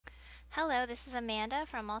Hello, this is Amanda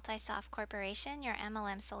from Multisoft Corporation, your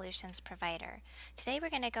MLM solutions provider. Today we're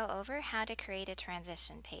going to go over how to create a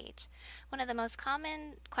transition page. One of the most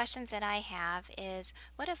common questions that I have is,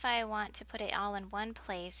 what if I want to put it all in one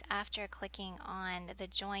place after clicking on the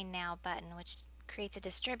Join Now button, which creates a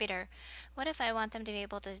distributor? What if I want them to be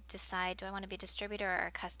able to decide, do I want to be a distributor or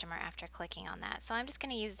a customer after clicking on that? So I'm just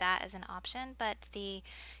going to use that as an option, but the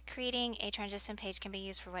creating a transition page can be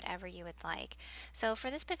used for whatever you would like. So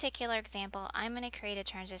for this particular example, I'm going to create a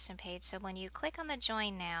transition page. So when you click on the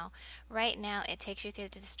Join Now, right now it takes you through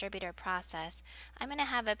the distributor process. I'm going to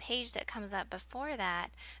have a page that comes up before that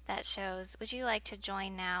that shows, would you like to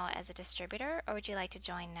join now as a distributor or would you like to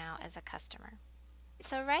join now as a customer?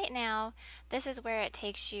 So right now, this is where it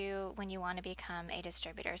takes you when you want to become a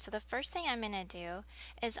distributor. So the first thing I'm going to do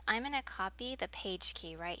is I'm going to copy the page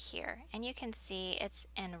key right here. And you can see it's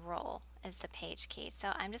enroll is the page key.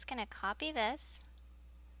 So I'm just going to copy this,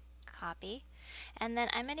 copy, and then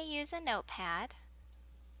I'm going to use a notepad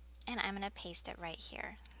and I'm going to paste it right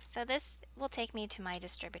here. So this will take me to my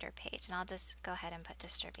distributor page, and I'll just go ahead and put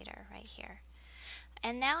distributor right here.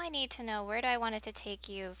 And now I need to know, where do I want it to take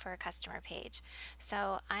you for a customer page?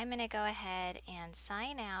 So I'm going to go ahead and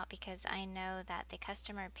sign out because I know that the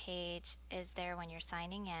customer page is there when you're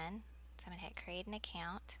signing in. So I'm going to hit create an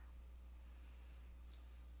account.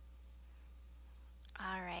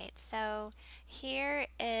 Alright, so here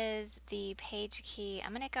is the page key.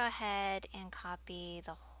 I'm going to go ahead and copy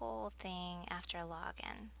the whole thing after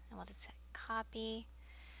login. And we'll just hit copy,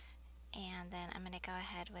 and then I'm going to go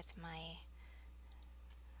ahead with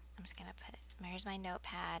I'm just going to put it, here's my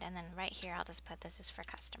notepad, and then right here I'll just put this is for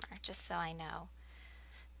customer, just so I know.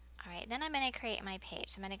 Alright, then I'm going to create my page.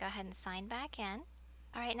 So I'm going to go ahead and sign back in.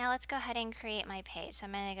 Alright, now let's go ahead and create my page. So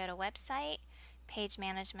I'm going to go to website, page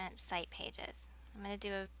management, site pages. I'm going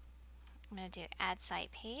to do add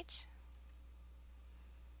site page.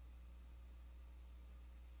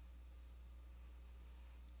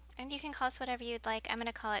 And you can call this whatever you'd like. I'm going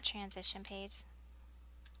to call it transition page.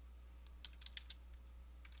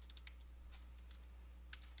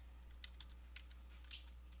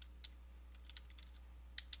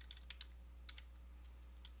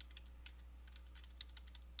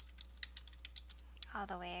 All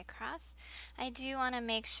the way across. I do want to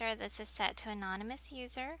make sure this is set to anonymous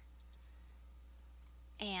user.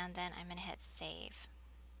 And then I'm going to hit save.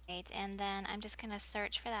 And then I'm just going to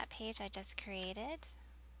search for that page I just created.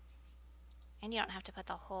 And you don't have to put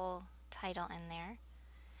the whole title in there.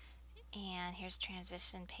 And here's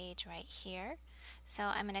transition page right here. So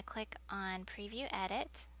I'm going to click on preview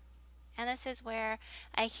edit. And this is where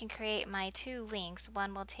I can create my two links.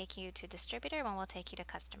 One will take you to distributor, one will take you to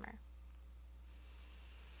customer.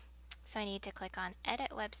 So I need to click on edit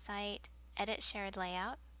website, edit shared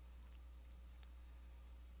layout,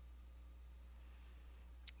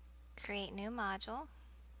 create new module,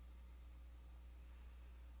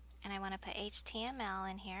 and I want to put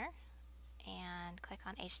HTML in here, and click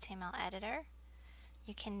on HTML editor.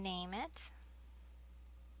 You can name it.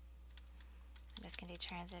 I'm just going to do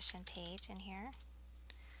transition page in here,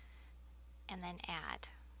 and then add.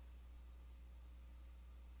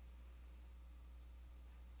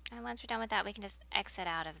 And once we're done with that, we can just exit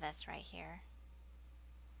out of this right here.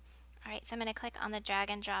 Alright, so I'm going to click on the drag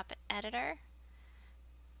and drop editor.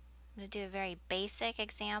 I'm going to do a very basic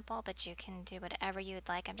example, but you can do whatever you would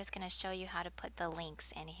like. I'm just going to show you how to put the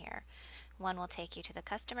links in here. One will take you to the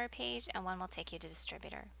customer page and one will take you to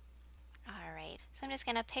distributor. Alright, so I'm just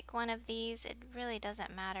going to pick one of these. It really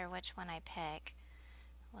doesn't matter which one I pick.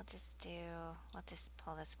 We'll just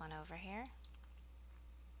pull this one over here.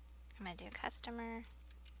 I'm going to do customer.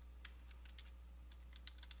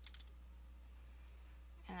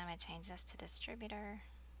 And I'm going to change this to distributor.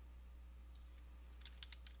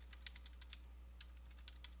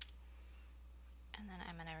 And then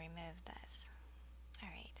I'm going to remove this.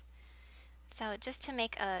 Alright. So just to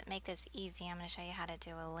make this easy, I'm going to show you how to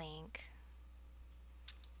do a link.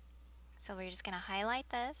 So we're just going to highlight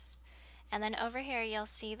this, and then over here you'll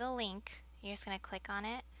see the link. You're just going to click on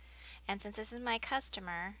it, and since this is my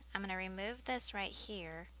customer, I'm going to remove this right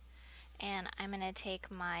here, and I'm going to take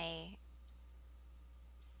my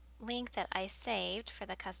link that I saved for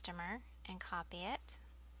the customer and copy it.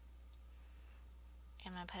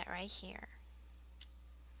 I'm going to put it right here,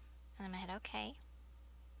 and I'm going to hit OK.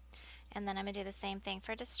 And then I'm going to do the same thing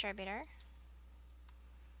for distributor.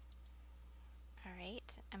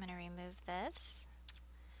 Alright, I'm going to remove this,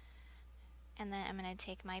 and then I'm going to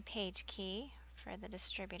take my page key for the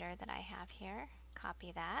distributor that I have here,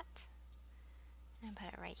 copy that, and put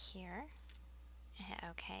it right here, and hit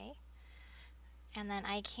OK. And then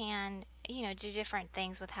I can, do different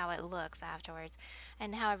things with how it looks afterwards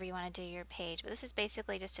and however you want to do your page. But this is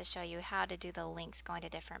basically just to show you how to do the links going to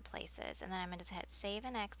different places. And then I'm going to hit save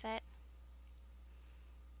and exit.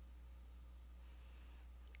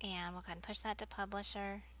 And we'll go ahead and push that to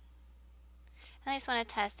publisher. And I just want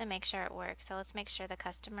to test and make sure it works. So let's make sure the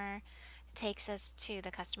customer takes us to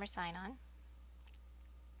the customer sign-on.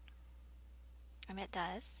 And it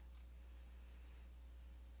does.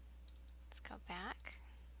 Let's go back.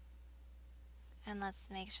 And let's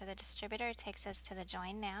make sure the distributor takes us to the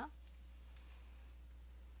join now.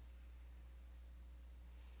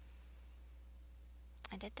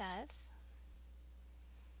 And it does.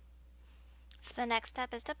 So the next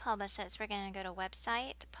step is to publish it. So we're going to go to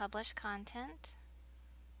website, publish content.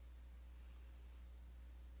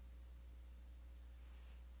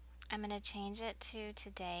 I'm going to change it to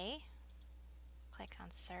today. Click on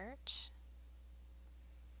search.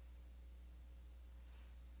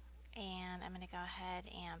 And I'm going to go ahead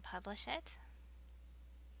and publish it.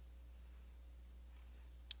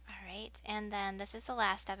 Alright, and then this is the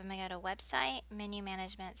last step. I'm going to go to website, menu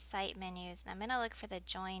management, site menus, and I'm going to look for the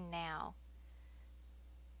join now.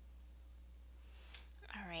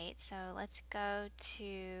 Alright, so let's go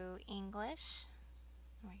to English.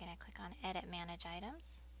 We're going to click on edit manage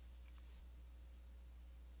items.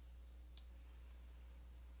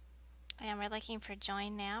 And we're looking for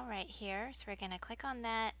join now right here. So we're going to click on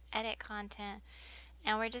that, edit content,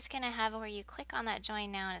 and we're just going to have where you click on that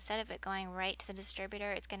join now, and instead of it going right to the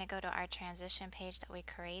distributor, it's going to go to our transition page that we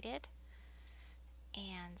created.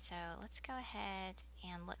 And so let's go ahead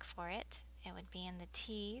and look for it. It would be in the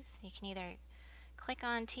T's. You can either click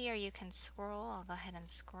on T or you can scroll. I'll go ahead and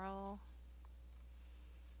scroll.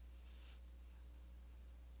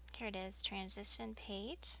 Here it is, transition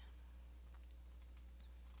page.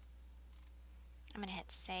 I'm going to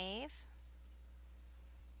hit save.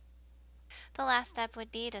 The last step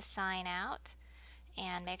would be to sign out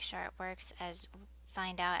and make sure it works as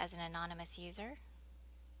signed out as an anonymous user.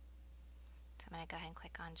 So I'm going to go ahead and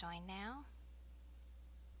click on join now.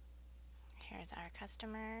 Here's our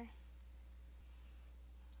customer.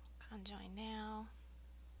 Click on join now.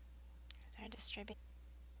 Here's our distributor.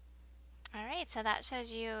 Alright, so that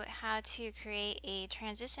shows you how to create a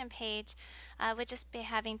transition page with just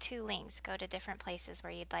having two links go to different places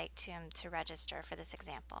where you'd like to register for this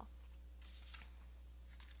example.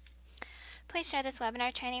 Please share this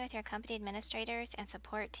webinar training with your company administrators and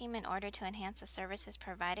support team in order to enhance the services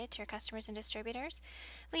provided to your customers and distributors.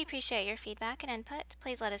 We appreciate your feedback and input.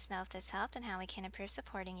 Please let us know if this helped and how we can improve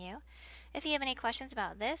supporting you. If you have any questions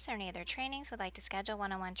about this or any other trainings, would like to schedule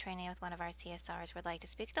one-on-one training with one of our CSRs, would like to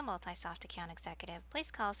speak to the Multisoft account executive,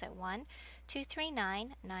 please call us at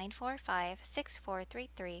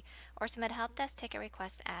 1-239-945-6433 or submit a help desk ticket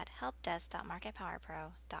request at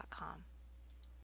helpdesk.marketpowerpro.com.